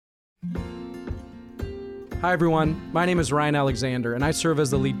Hi everyone, my name is Ryan Alexander and I serve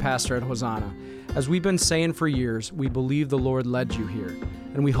as the lead pastor at Hosanna. As we've been saying for years, we believe the Lord led you here,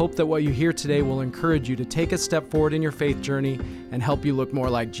 and we hope that what you hear today will encourage you to take a step forward in your faith journey and help you look more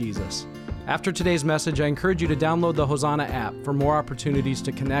like Jesus. After today's message, I encourage you to download the Hosanna app for more opportunities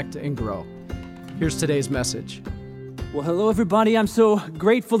to connect and grow. Here's today's message. Well, hello everybody. I'm so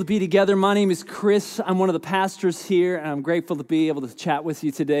grateful to be together. My name is Chris. I'm one of the pastors here, and I'm grateful to be able to chat with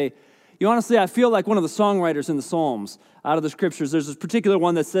you today. Honestly, I feel like one of the songwriters in the Psalms out of the scriptures. There's this particular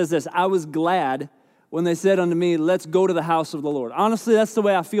one that says this: I was glad when they said unto me, let's go to the house of the Lord. Honestly, that's the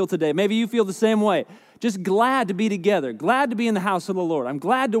way I feel today. Maybe you feel the same way. Just glad to be together, glad to be in the house of the Lord. I'm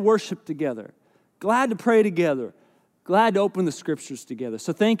glad to worship together, glad to pray together, glad to open the scriptures together.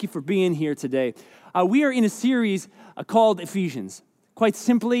 So thank you for being here today. We are in a series called Ephesians. Quite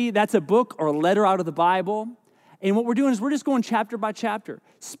simply, that's a book or a letter out of the Bible. And what we're doing is we're just going chapter by chapter,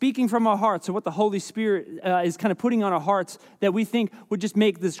 speaking from our hearts of what the Holy Spirit is kind of putting on our hearts that we think would just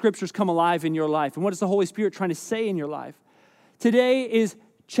make the scriptures come alive in your life. And what is the Holy Spirit trying to say in your life? Today is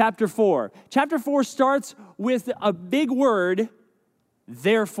chapter 4. Chapter 4 starts with a big word,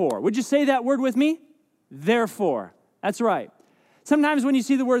 therefore. Would you say that word with me? Therefore. That's right. Sometimes when you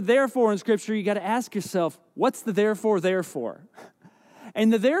see the word therefore in Scripture, you got to ask yourself, what's the therefore?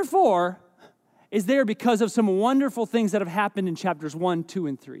 And the therefore is there because of some wonderful things that have happened in chapters 1, 2,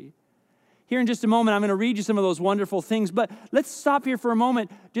 and 3. Here in just a moment, I'm going to read you some of those wonderful things, but let's stop here for a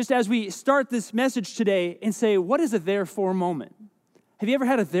moment just as we start this message today and say, what is a therefore moment? Have you ever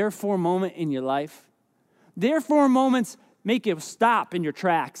had a therefore moment in your life? Therefore moments make you stop in your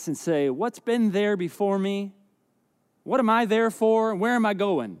tracks and say, what's been there before me? What am I there for? Where am I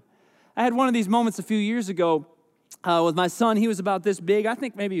going? I had one of these moments a few years ago with my son. He was about this big. I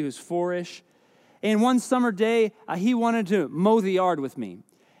think maybe he was 4-ish. And one summer day, he wanted to mow the yard with me.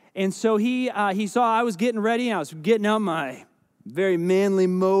 And so he saw I was getting ready, and I was getting out my very manly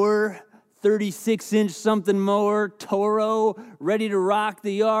mower, 36-inch something mower, Toro, ready to rock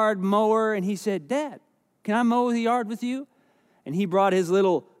the yard mower. And he said, Dad, can I mow the yard with you? And he brought his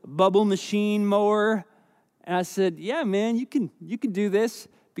little bubble machine mower. And I said, yeah, man, you can do this.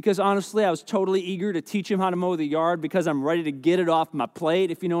 Because honestly, I was totally eager to teach him how to mow the yard because I'm ready to get it off my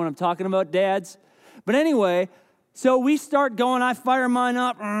plate, if you know what I'm talking about, dads. But anyway, so we start going, I fire mine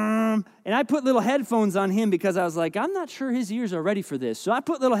up, and I put little headphones on him because I was like, I'm not sure his ears are ready for this. So I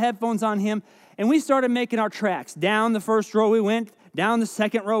put little headphones on him, and we started making our tracks. Down the first row we went, down the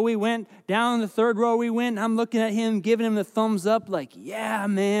second row we went, down the third row we went, and I'm looking at him, giving him the thumbs up like, yeah,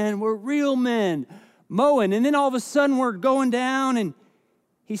 man, we're real men, mowing. And then all of a sudden we're going down, and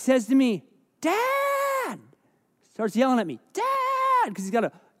he says to me, Dad! Starts yelling at me, Dad! Because he's got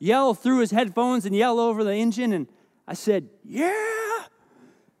to yell through his headphones and yell over the engine. And I said, yeah.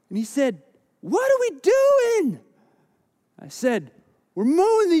 And he said, what are we doing? I said, we're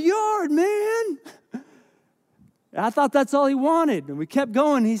mowing the yard, man. I thought that's all he wanted. And we kept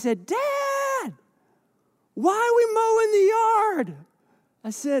going. He said, Dad, why are we mowing the yard? I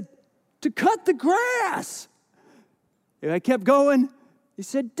said, to cut the grass. And I kept going. He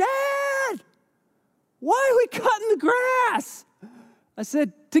said, Dad, why are we cutting the grass? I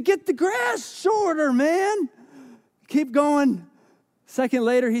said, to get the grass shorter, man. Keep going. A second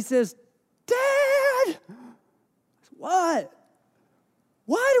later, he says, Dad, I said, what?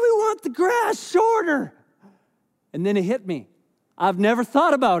 Why do we want the grass shorter? And then it hit me. I've never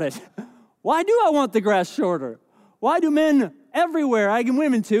thought about it. Why do I want the grass shorter? Why do men everywhere, and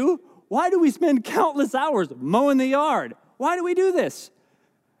women too, why do we spend countless hours mowing the yard? Why do we do this?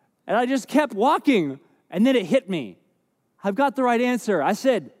 And I just kept walking, and then it hit me. I've got the right answer. I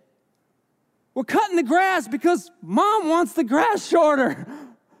said, we're cutting the grass because Mom wants the grass shorter.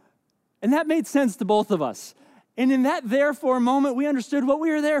 And that made sense to both of us. And in that therefore moment, we understood what we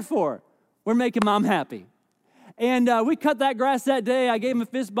were there for. We're making Mom happy. And we cut that grass that day. I gave him a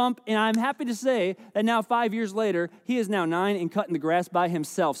fist bump, and I'm happy to say that now 5 years later, he is now 9 and cutting the grass by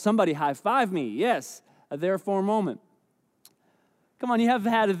himself. Somebody high-five me. Yes, a therefore moment. Come on, you have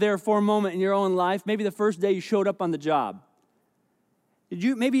had a therefore moment in your own life. Maybe the first day you showed up on the job.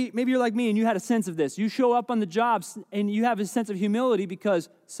 Maybe you're like me and you had a sense of this. You show up on the job and you have a sense of humility because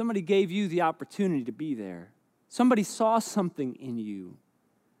somebody gave you the opportunity to be there. Somebody saw something in you.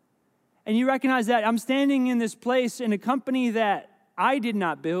 And you recognize that I'm standing in this place in a company that I did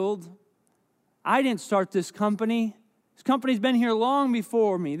not build. I didn't start this company. This company's been here long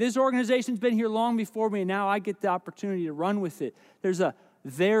before me. This organization's been here long before me, and now I get the opportunity to run with it. There's a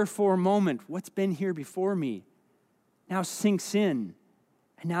therefore moment. What's been here before me now sinks in,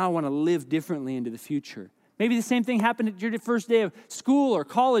 and now I want to live differently into the future. Maybe the same thing happened at your first day of school or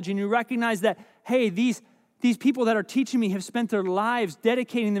college, and you recognize that, hey, these people that are teaching me have spent their lives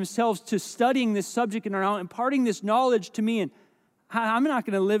dedicating themselves to studying this subject and are now imparting this knowledge to me, and I'm not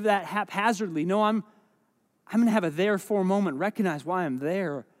going to live that haphazardly. No, I'm going to have a therefore moment, recognize why I'm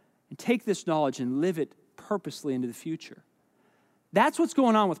there, and take this knowledge and live it purposely into the future. That's what's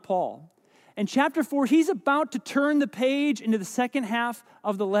going on with Paul. In chapter 4, he's about to turn the page into the second half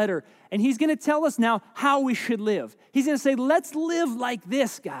of the letter, and he's going to tell us now how we should live. He's going to say, let's live like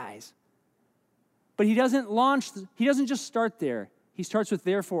this, guys. But he doesn't just start there. He starts with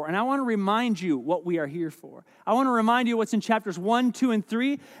therefore. And I want to remind you what we are here for. I want to remind you what's in chapters 1, 2, and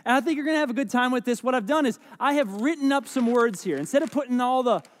 3. And I think you're going to have a good time with this. What I've done is I have written up some words here. Instead of putting all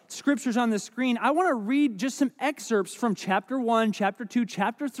the scriptures on the screen, I want to read just some excerpts from chapter 1, chapter 2,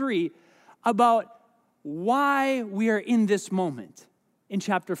 chapter 3 about why we are in this moment in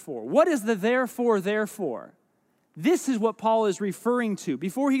chapter 4. What is the therefore? This is what Paul is referring to.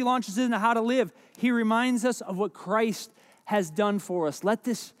 Before he launches into how to live, he reminds us of what Christ has done for us. Let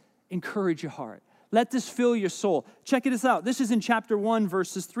this encourage your heart. Let this fill your soul. Check this out. This is in chapter 1,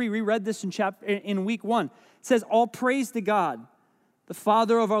 verses 3. We read this in week 1. It says, all praise to God, the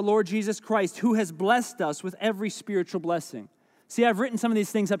Father of our Lord Jesus Christ, who has blessed us with every spiritual blessing. See, I've written some of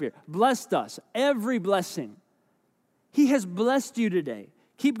these things up here. Blessed us, every blessing. He has blessed you today.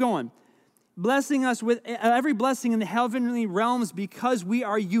 Keep going. Blessing us with every blessing in the heavenly realms because we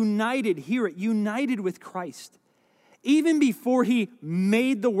are united, hear it, united with Christ. Even before he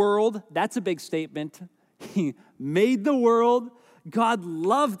made the world, that's a big statement. He made the world. God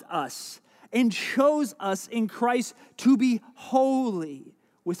loved us and chose us in Christ to be holy,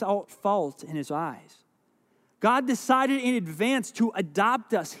 without fault in his eyes. God decided in advance to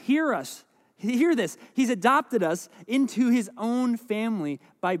adopt us. Hear this. He's adopted us into his own family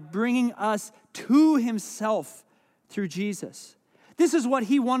by bringing us to himself through Jesus. This is what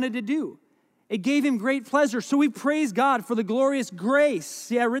he wanted to do. It gave him great pleasure. So we praise God for the glorious grace.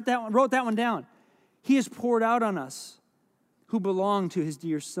 See, I wrote that one down. He has poured out on us who belong to his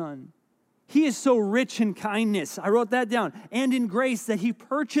dear Son. He is so rich in kindness. I wrote that down. And in grace that he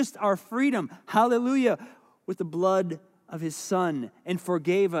purchased our freedom. Hallelujah. With the blood of his Son and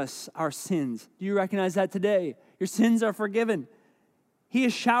forgave us our sins. Do you recognize that today? Your sins are forgiven. He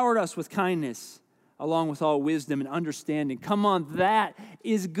has showered us with kindness along with all wisdom and understanding. Come on, that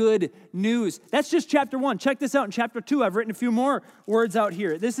is good news. That's just chapter 1. Check this out in chapter 2. I've written a few more words out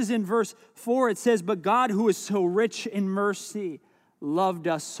here. This is in verse 4. It says, but God, who is so rich in mercy, loved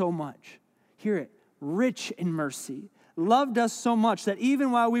us so much. Hear it. Rich in mercy. Loved us so much that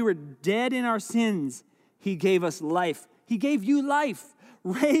even while we were dead in our sins, he gave us life. He gave you life.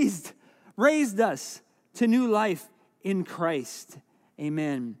 Raised us to new life in Christ.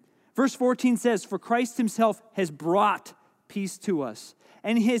 Amen. Verse 14 says, for Christ himself has brought peace to us,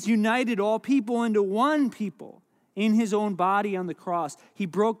 and he has united all people into one people in his own body on the cross. He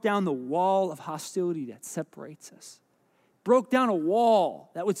broke down the wall of hostility that separates us. Broke down a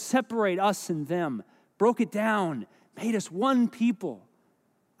wall that would separate us and them. Broke it down, made us one people.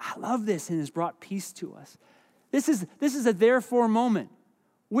 I love this, and has brought peace to us. This is a therefore moment.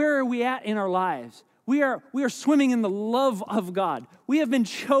 Where are we at in our lives? We are swimming in the love of God. We have been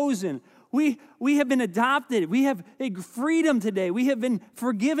chosen. We have been adopted. We have freedom today. We have been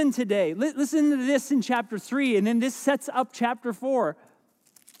forgiven today. Listen to this in chapter 3, and then this sets up chapter 4.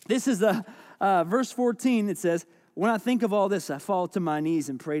 This is the verse 14. It says, when I think of all this, I fall to my knees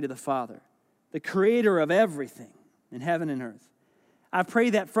and pray to the Father, the creator of everything in heaven and earth. I pray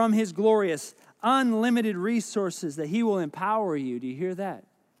that from his glorious, unlimited resources that he will empower you. Do you hear that?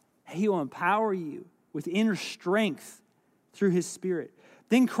 He will empower you with inner strength through his Spirit.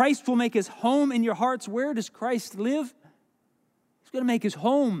 Then Christ will make his home in your hearts. Where does Christ live? He's going to make his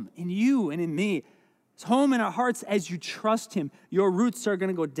home in you and in me. His home in our hearts as you trust him. Your roots are going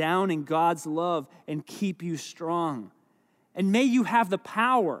to go down in God's love and keep you strong. And may you have the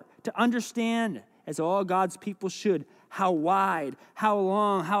power to understand, as all God's people should, how wide, how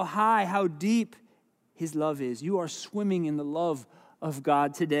long, how high, how deep his love is. You are swimming in the love of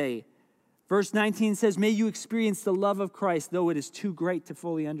God today. Verse 19 says, may you experience the love of Christ, though it is too great to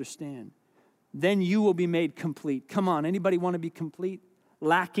fully understand. Then you will be made complete. Come on, anybody want to be complete?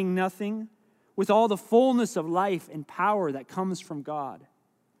 Lacking nothing? With all the fullness of life and power that comes from God.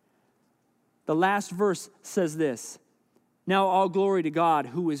 The last verse says this, now all glory to God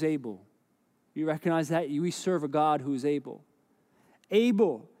who is able. You recognize that? We serve a God who is able.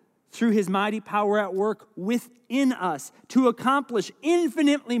 Able, through his mighty power at work within us, to accomplish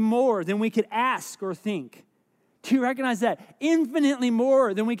infinitely more than we could ask or think. Do you recognize that? Infinitely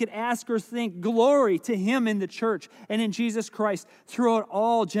more than we could ask or think. Glory to him in the church and in Jesus Christ throughout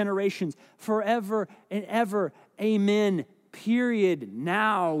all generations, forever and ever. Amen. Period.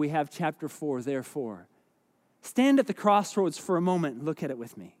 Now we have chapter 4, therefore. Stand at the crossroads for a moment and look at it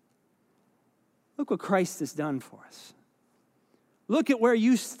with me. Look what Christ has done for us. Look at where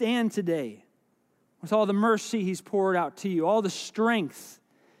you stand today with all the mercy he's poured out to you, all the strength,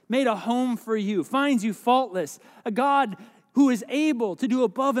 made a home for you, finds you faultless, a God who is able to do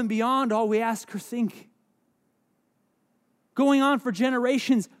above and beyond all we ask or think. Going on for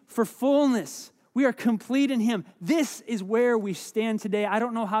generations, for fullness. We are complete in him. This is where we stand today. I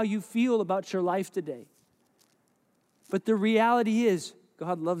don't know how you feel about your life today, but the reality is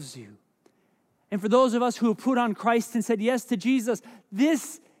God loves you. And for those of us who have put on Christ and said yes to Jesus,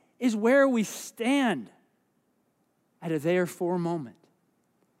 this is where we stand at a therefore moment.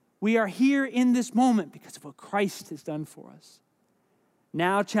 We are here in this moment because of what Christ has done for us.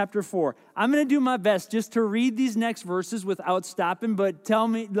 Now, chapter 4. I'm going to do my best just to read these next verses without stopping, but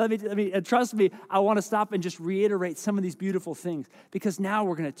trust me, I want to stop and just reiterate some of these beautiful things, because now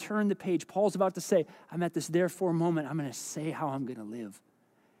we're going to turn the page. Paul's about to say, I'm at this therefore moment. I'm going to say how I'm going to live.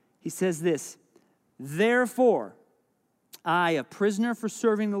 He says this, therefore, I, a prisoner for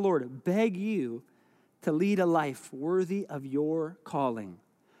serving the Lord, beg you to lead a life worthy of your calling.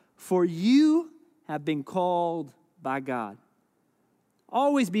 For you have been called by God.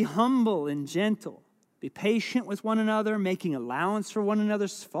 Always be humble and gentle. Be patient with one another, making allowance for one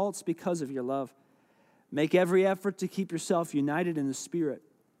another's faults because of your love. Make every effort to keep yourself united in the Spirit,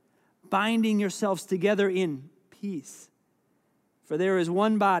 binding yourselves together in peace. For there is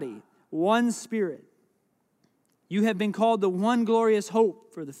one body, one Spirit. You have been called to one glorious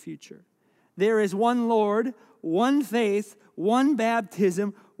hope for the future. There is one Lord, one faith, one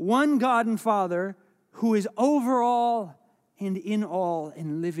baptism, one God and Father, who is over all and in all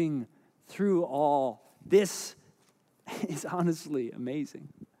and living through all. This is honestly amazing.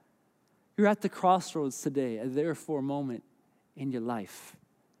 You're at the crossroads today, a therefore moment in your life.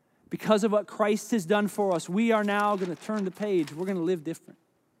 Because of what Christ has done for us, we are now going to turn the page. We're going to live different.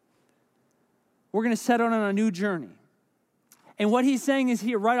 We're going to set out on a new journey. And what he's saying is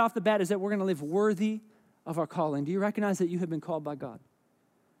here right off the bat is that we're going to live worthy of our calling. Do you recognize that you have been called by God?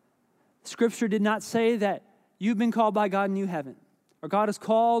 Scripture did not say that you've been called by God and you haven't. Or God has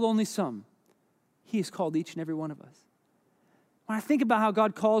called only some. He has called each and every one of us. When I think about how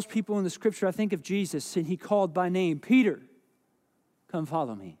God calls people in the Scripture, I think of Jesus, and he called by name, Peter, come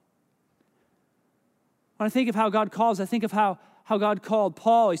follow me. When I think of how God calls, I think of how God called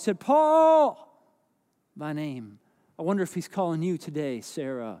Paul. He said, Paul, by name. I wonder if he's calling you today,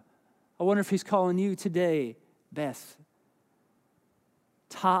 Sarah. I wonder if he's calling you today, Beth,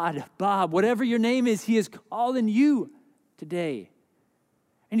 Todd, Bob, whatever your name is, he is calling you today.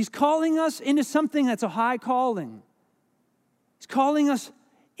 And he's calling us into something that's a high calling. He's calling us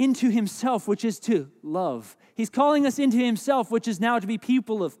into himself, which is to love. He's calling us into himself, which is now to be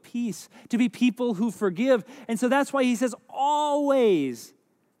people of peace, to be people who forgive. And so that's why he says, always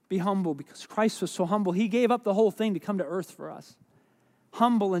be humble, because Christ was so humble. He gave up the whole thing to come to earth for us.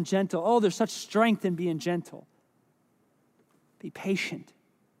 Humble and gentle. Oh, there's such strength in being gentle. Be patient.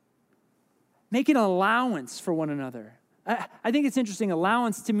 Make an allowance for one another. I think it's interesting.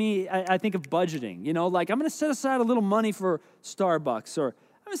 Allowance to me, I think of budgeting. You know, like I'm going to set aside a little money for Starbucks, or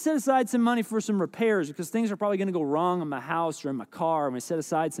I'm going to set aside some money for some repairs because things are probably going to go wrong in my house or in my car. I'm going to set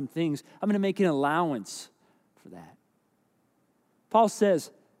aside some things. I'm going to make an allowance for that. Paul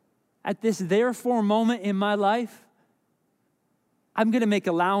says, at this therefore moment in my life, I'm going to make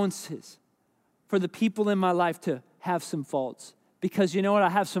allowances for the people in my life to have some faults. Because you know what? I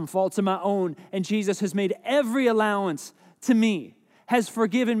have some faults of my own, and Jesus has made every allowance to me, has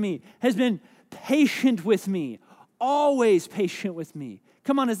forgiven me, has been patient with me, always patient with me.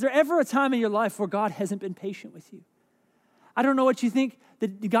 Come on, is there ever a time in your life where God hasn't been patient with you? I don't know what you think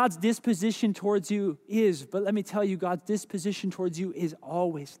that God's disposition towards you is, but let me tell you, God's disposition towards you is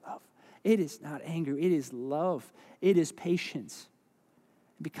always love. It is not anger. It is love. It is patience.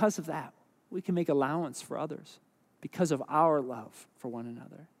 And because of that, we can make allowance for others because of our love for one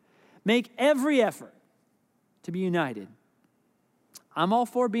another. Make every effort to be united. I'm all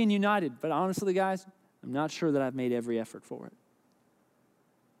for being united, but honestly, guys, I'm not sure that I've made every effort for it.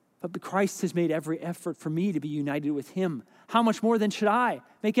 But Christ has made every effort for me to be united with him. How much more then should I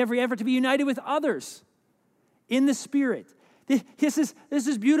make every effort to be united with others in the Spirit? This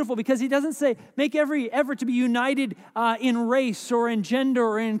is beautiful because he doesn't say make every effort to be united in race or in gender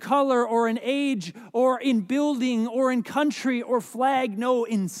or in color or in age or in building or in country or flag. No,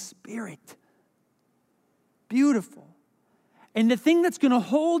 in spirit. beautiful. And the thing that's going to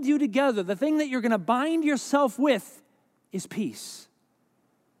hold you together, the thing that you're going to bind yourself with is peace.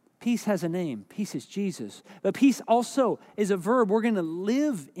 Peace has a name. Peace is Jesus. But peace also is a verb. We're going to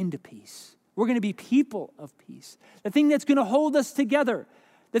live into peace. We're going to be people of peace. The thing that's going to hold us together,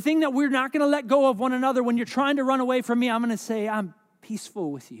 the thing that we're not going to let go of one another. When you're trying to run away from me, I'm going to say, I'm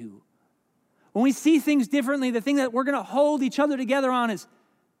peaceful with you. When we see things differently, the thing that we're going to hold each other together on is,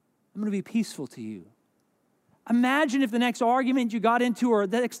 I'm going to be peaceful to you. Imagine if the next argument you got into or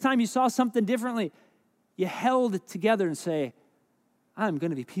the next time you saw something differently, you held it together and say, I'm going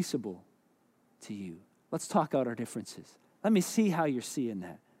to be peaceable to you. Let's talk out our differences. Let me see how you're seeing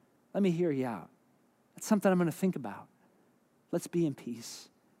that. Let me hear you out. That's something I'm going to think about. Let's be in peace.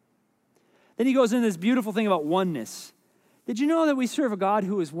 Then he goes into this beautiful thing about oneness. Did you know that we serve a God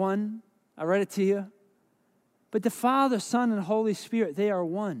who is one? I read it to you. But the Father, Son, and Holy Spirit, they are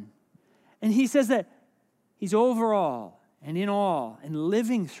one. And he says that he's over all and in all and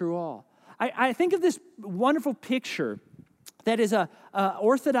living through all. I think of this wonderful picture that is a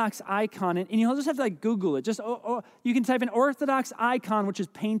Orthodox icon, and you'll just have to Google it. You can type in Orthodox icon, which is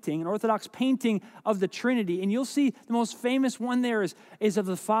painting, an Orthodox painting of the Trinity, and you'll see the most famous one there is of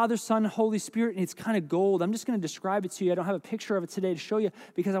the Father, Son, Holy Spirit, and it's kind of gold. I'm just going to describe it to you. I don't have a picture of it today to show you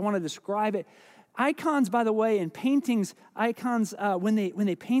because I want to describe it. Icons, by the way, in paintings, icons, when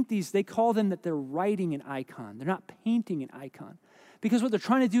they paint these, they call them that they're writing an icon. They're not painting an icon. Because what they're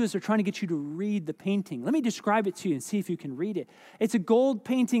trying to do is they're trying to get you to read the painting. Let me describe it to you and see if you can read it. It's a gold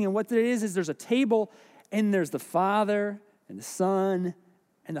painting, and what it is there's a table, and there's the Father and the Son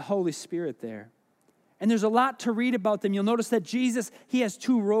and the Holy Spirit there. And there's a lot to read about them. You'll notice that Jesus, he has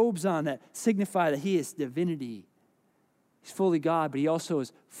two robes on that signify that he is divinity. He's fully God, but he also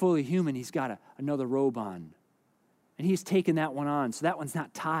is fully human. He's got another robe on. And he's taken that one on, so that one's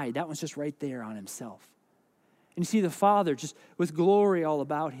not tied. That one's just right there on himself. And you see the Father just with glory all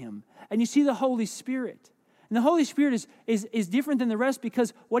about him. And you see the Holy Spirit. And the Holy Spirit is different than the rest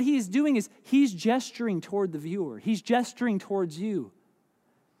because what he is doing is he's gesturing toward the viewer. He's gesturing towards you.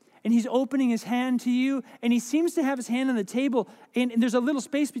 And he's opening his hand to you, and he seems to have his hand on the table, and there's a little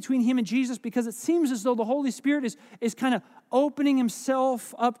space between him and Jesus because it seems as though the Holy Spirit is kind of opening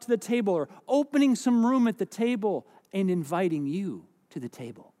himself up to the table or opening some room at the table and inviting you to the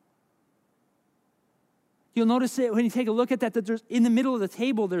table. You'll notice that when you take a look at that there's, in the middle of the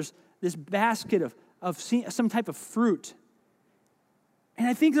table, there's this basket of some type of fruit. And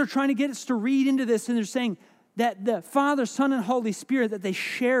I think they're trying to get us to read into this, and they're saying that the Father, Son, and Holy Spirit, that they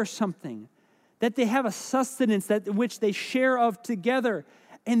share something, that they have a sustenance which they share of together,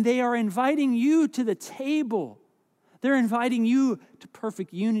 and they are inviting you to the table. They're inviting you to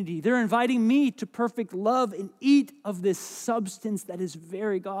perfect unity. They're inviting me to perfect love and eat of this substance that is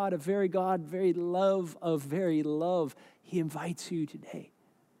very God, of very God, very love, of very love. He invites you today.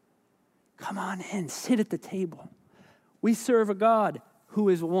 Come on in, sit at the table. We serve a God who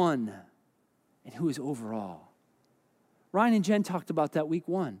is one and who is over all. Ryan and Jen talked about that week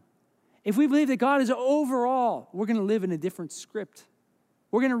 1. If we believe that God is over all, we're going to live in a different script.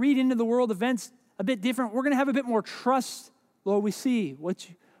 We're going to read into the world events a bit different. We're going to have a bit more trust. Lord, we see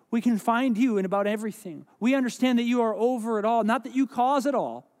we can find you in about everything. We understand that you are over it all. Not that you cause it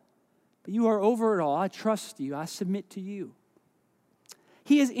all, but you are over it all. I trust you. I submit to you.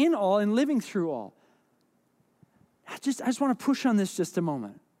 He is in all and living through all. I just want to push on this just a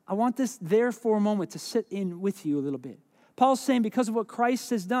moment. I want this therefore moment to sit in with you a little bit. Paul's saying because of what Christ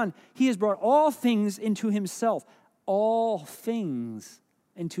has done, he has brought all things into himself. All things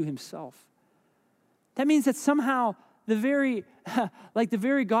into himself. That means that somehow the very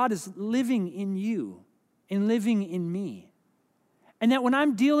God is living in you and living in me. And that when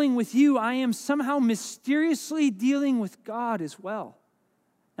I'm dealing with you, I am somehow mysteriously dealing with God as well.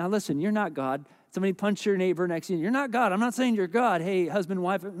 Now listen, you're not God. Somebody punch your neighbor next to you. You're not God. I'm not saying you're God. Hey, husband,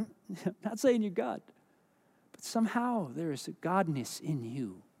 wife, I'm not saying you're God. But somehow there is a godness in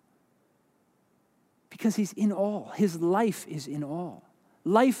you. Because he's in all. His life is in all.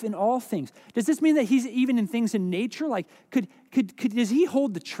 Life in all things. Does this mean that he's even in things in nature? Like, does he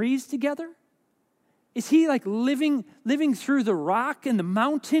hold the trees together? Is he like living through the rock and the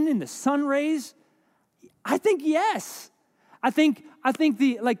mountain and the sun rays? I think yes. I think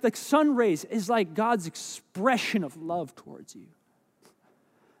the sun rays is like God's expression of love towards you.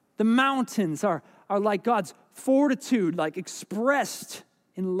 The mountains are like God's fortitude, like expressed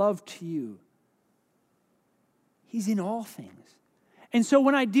in love to you. He's in all things. And so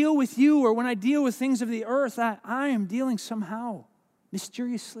when I deal with you or when I deal with things of the earth, I am dealing somehow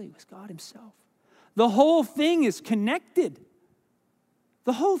mysteriously with God himself. The whole thing is connected.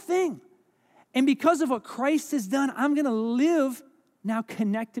 The whole thing. And because of what Christ has done, I'm going to live now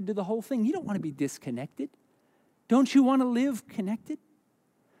connected to the whole thing. You don't want to be disconnected. Don't you want to live connected?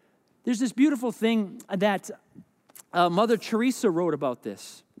 There's this beautiful thing that Mother Teresa wrote about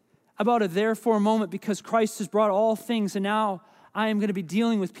this, about a therefore moment, because Christ has brought all things, and now I am going to be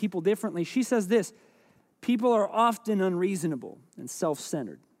dealing with people differently. She says this: people are often unreasonable and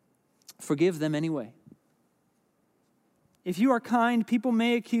self-centered. Forgive them anyway. If you are kind, people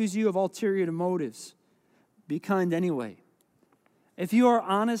may accuse you of ulterior motives. Be kind anyway. If you are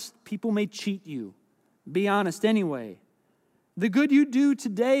honest, people may cheat you. Be honest anyway. The good you do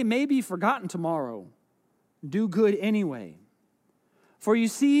today may be forgotten tomorrow. Do good anyway. For you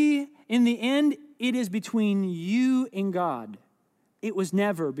see, in the end, it is between you and God. It was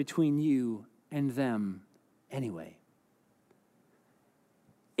never between you and them anyway.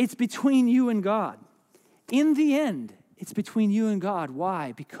 It's between you and God. In the end, it's between you and God.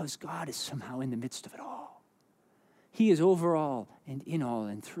 Why? Because God is somehow in the midst of it all. He is over all and in all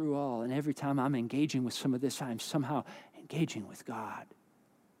and through all. And every time I'm engaging with some of this, I'm somehow engaging with God.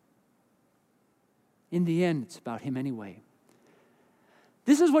 In the end, it's about Him anyway.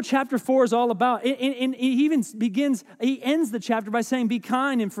 This is what chapter 4 is all about. And he even he ends the chapter by saying, be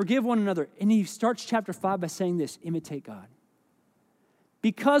kind and forgive one another. And he starts chapter 5 by saying this: imitate God.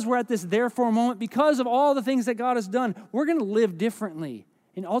 Because we're at this therefore moment, because of all the things that God has done, we're going to live differently.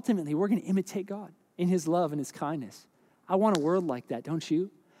 And ultimately, we're going to imitate God in His love and His kindness. I want a world like that, don't you?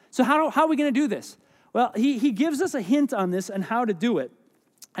 So how are we going to do this? Well, he gives us a hint on this and how to do it.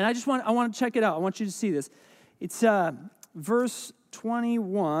 And I want to check it out. I want you to see this. It's verse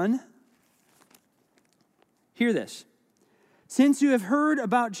 21. Hear this. Since you have heard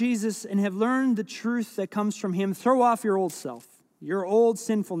about Jesus and have learned the truth that comes from Him, throw off your old self, your old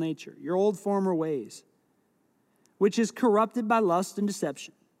sinful nature, your old former ways, which is corrupted by lust and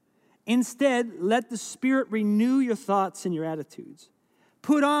deception. Instead, let the Spirit renew your thoughts and your attitudes.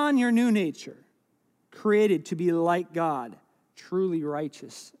 Put on your new nature, created to be like God, truly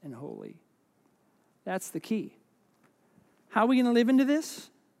righteous and holy. That's the key. How are we going to live into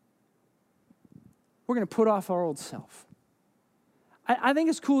this? We're going to put off our old self. I think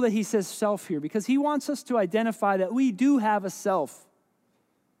it's cool that he says self here, because he wants us to identify that we do have a self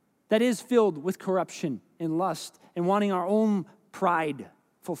that is filled with corruption and lust and wanting our own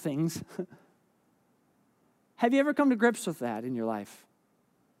prideful things. Have you ever come to grips with that in your life?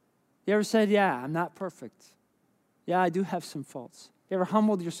 You ever said, yeah, I'm not perfect. Yeah, I do have some faults. You ever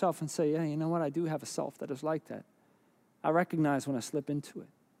humbled yourself and say, yeah, you know what? I do have a self that is like that. I recognize when I slip into it.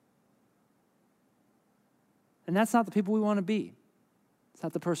 And that's not the people we want to be. It's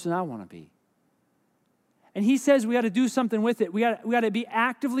not the person I want to be. And he says we got to do something with it. We got to be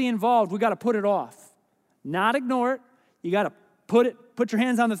actively involved. We got to put it off. Not ignore it. You got to put your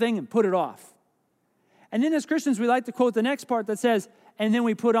hands on the thing and put it off. And then as Christians, we like to quote the next part that says, and then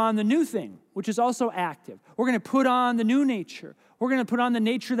we put on the new thing, which is also active. We're going to put on the new nature. We're going to put on the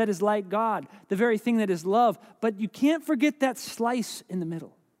nature that is like God, the very thing that is love. But you can't forget that slice in the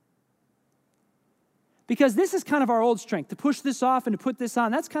middle. Because this is kind of our old strength, to push this off and to put this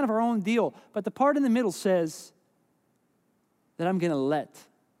on. That's kind of our own deal. But the part in the middle says that I'm going to let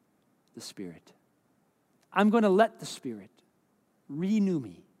the Spirit. I'm going to let the Spirit renew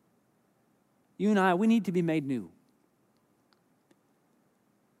me. You and I, we need to be made new.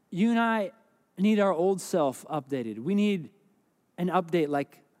 You and I need our old self updated. We need an update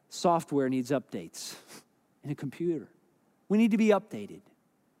like software needs updates in a computer. We need to be updated,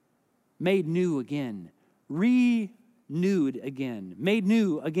 made new again, renewed again, made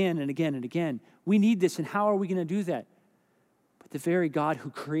new again and again and again. We need this, and how are we going to do that? But the very God who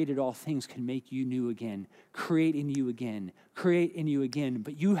created all things can make you new again, create in you again,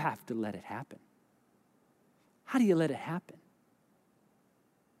 but you have to let it happen. How do you let it happen?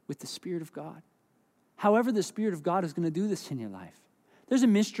 With the Spirit of God. However the Spirit of God is going to do this in your life. There's a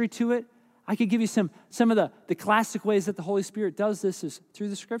mystery to it. I could give you some of the classic ways that the Holy Spirit does this is through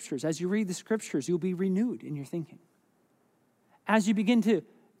the Scriptures. As you read the Scriptures, you'll be renewed in your thinking. As you begin to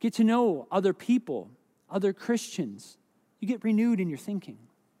get to know other people, other Christians, you get renewed in your thinking.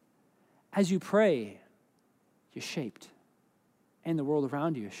 As you pray, you're shaped. And the world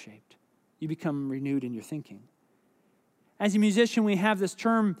around you is shaped. You become renewed in your thinking. As a musician, we have this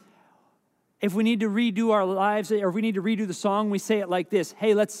term, if we need to redo our lives, or if we need to redo the song, we say it like this: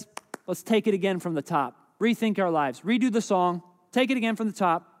 hey, let's take it again from the top. Rethink our lives. Redo the song. Take it again from the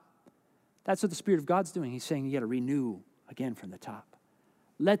top. That's what the Spirit of God's doing. He's saying you got to renew again from the top.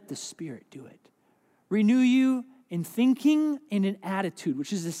 Let the Spirit do it. Renew you in thinking and in attitude,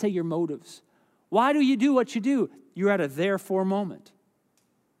 which is to say your motives. Why do you do what you do? You're at a therefore moment.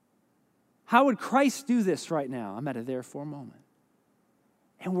 How would Christ do this right now? I'm at a therefore moment.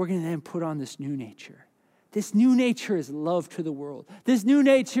 And we're going to then put on this new nature. This new nature is love to the world. This new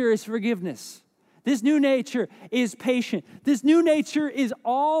nature is forgiveness. This new nature is patient. This new nature is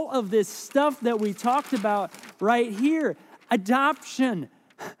all of this stuff that we talked about right here. Adoption,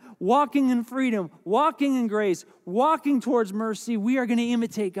 walking in freedom, walking in grace, walking towards mercy. We are going to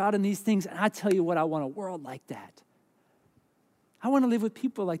imitate God in these things. And I tell you what, I want a world like that. I want to live with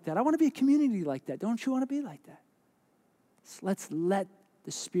people like that. I want to be a community like that. Don't you want to be like that? So let's let the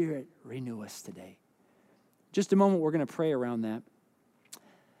Spirit renew us today. Just a moment, we're going to pray around that.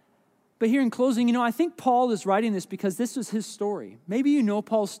 But here in closing, I think Paul is writing this because this was his story. Maybe you know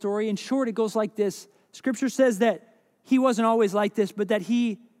Paul's story. In short, it goes like this. Scripture says that he wasn't always like this, but that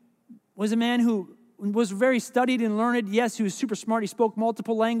he was a man who was very studied and learned. Yes, he was super smart. He spoke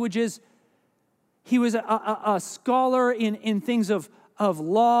multiple languages. He was a scholar in things of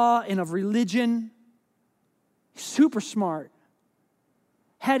law and of religion. Super smart.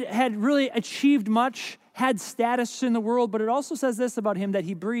 Had really achieved much, had status in the world, but it also says this about him, that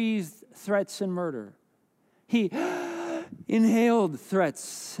he breathed threats and murder. He inhaled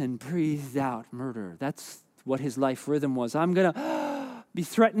threats and breathed out murder. That's what his life rhythm was. I'm going to be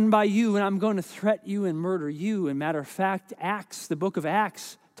threatened by you, and I'm going to threat you and murder you. And matter of fact, Acts, the book of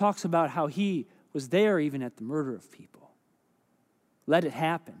Acts, talks about how he was there even at the murder of people. Let it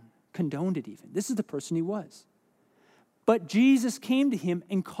happen. Condoned it even. This is the person he was. But Jesus came to him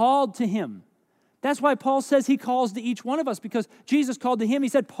and called to him. That's why Paul says he calls to each one of us, because Jesus called to him. He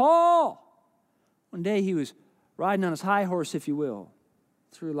said, Paul. One day he was riding on his high horse, if you will,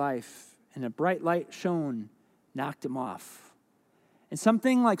 through life, and a bright light shone, knocked him off. And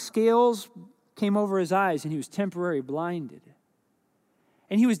something like scales came over his eyes, and he was temporarily blinded.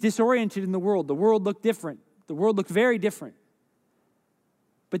 And he was disoriented in the world. The world looked different. The world looked very different.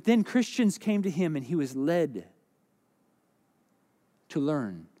 But then Christians came to him, and he was led to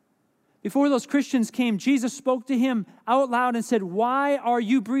learn. Before those Christians came, Jesus spoke to him out loud and said, why are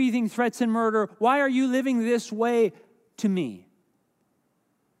you breathing threats and murder? Why are you living this way to me?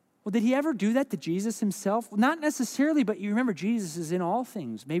 Well, did he ever do that to Jesus himself? Well, not necessarily, but you remember Jesus is in all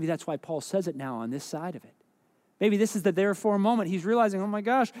things. Maybe that's why Paul says it now on this side of it. Maybe this is the therefore moment. He's realizing, oh my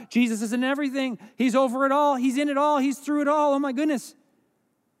gosh, Jesus is in everything. He's over it all. He's in it all. He's through it all. Oh my goodness.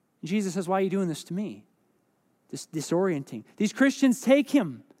 And Jesus says, why are you doing this to me? This disorienting. These Christians take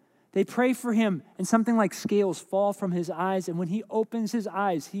him. They pray for him, and something like scales fall from his eyes. And when he opens his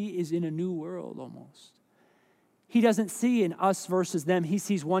eyes, he is in a new world almost. He doesn't see in us versus them. He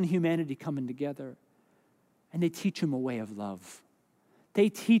sees one humanity coming together. And they teach him a way of love. They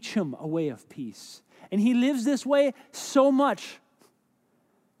teach him a way of peace. And he lives this way so much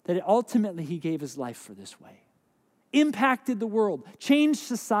that ultimately he gave his life for this way. Impacted the world, changed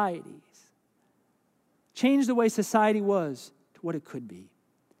societies, changed the way society was to what it could be.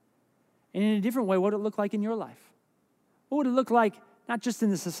 And in a different way, what would it look like in your life? What would it look like, not just in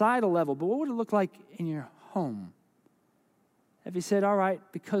the societal level, but what would it look like in your home? Have you said, all right,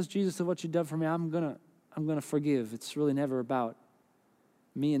 because Jesus of what you've done for me, I'm gonna forgive. It's really never about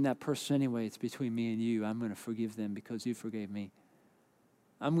me and that person anyway. It's between me and you. I'm going to forgive them because you forgave me.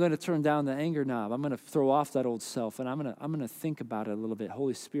 I'm going to turn down the anger knob. I'm going to throw off that old self, and I'm going to think about it a little bit.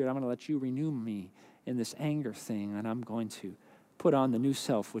 Holy Spirit, I'm going to let you renew me in this anger thing, and I'm going to put on the new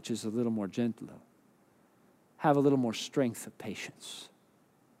self, which is a little more gentle, have a little more strength of patience.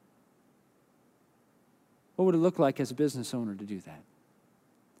 What would it look like as a business owner to do that?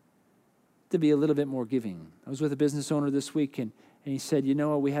 To be a little bit more giving. I was with a business owner this week, and he said, you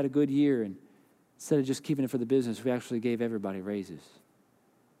know what, we had a good year, and instead of just keeping it for the business, we actually gave everybody raises.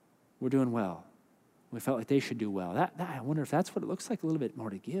 We're doing well. We felt like they should do well. I wonder if that's what it looks like, a little bit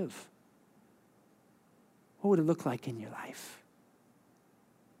more to give. What would it look like in your life?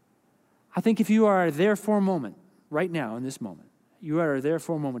 I think if you are there for a moment, right now in this moment, you are there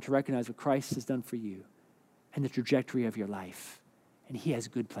for a moment to recognize what Christ has done for you and the trajectory of your life. And he has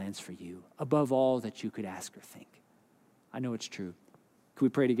good plans for you, above all that you could ask or think. I know it's true. Can we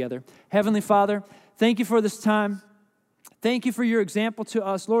pray together? Heavenly Father, thank you for this time. Thank you for your example to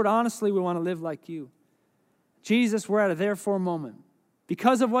us. Lord, honestly, we want to live like you. Jesus, we're at a therefore moment.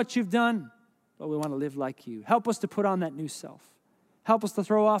 Because of what you've done, Lord, we want to live like you. Help us to put on that new self. Help us to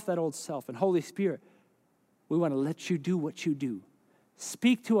throw off that old self. And Holy Spirit, we want to let you do what you do.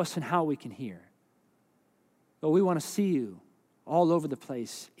 Speak to us in how we can hear. Lord, we want to see you all over the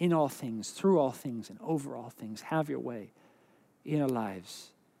place, in all things, through all things, and over all things. Have your way in our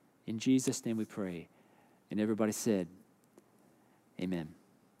lives. In Jesus' name we pray. And everybody said, amen.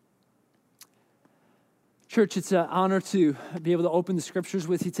 Church, it's an honor to be able to open the scriptures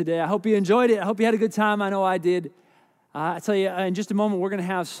with you today. I hope you enjoyed it. I hope you had a good time. I know I did. I tell you, in just a moment, we're going to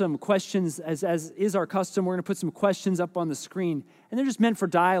have some questions, as is our custom. We're going to put some questions up on the screen, and they're just meant for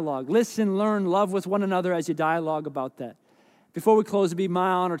dialogue. Listen, learn, love with one another as you dialogue about that. Before we close, it'd be my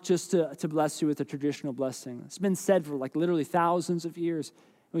honor just to bless you with a traditional blessing. It's been said for like literally thousands of years.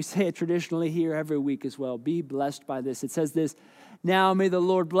 We say it traditionally here every week as well. Be blessed by this. It says this, now may the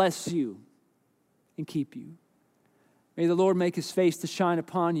Lord bless you and keep you. May the Lord make his face to shine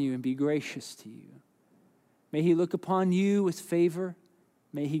upon you and be gracious to you. May he look upon you with favor.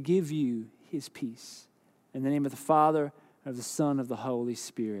 May he give you his peace. In the name of the Father, of the Son, of the Holy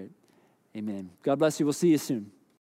Spirit. Amen. God bless you. We'll see you soon.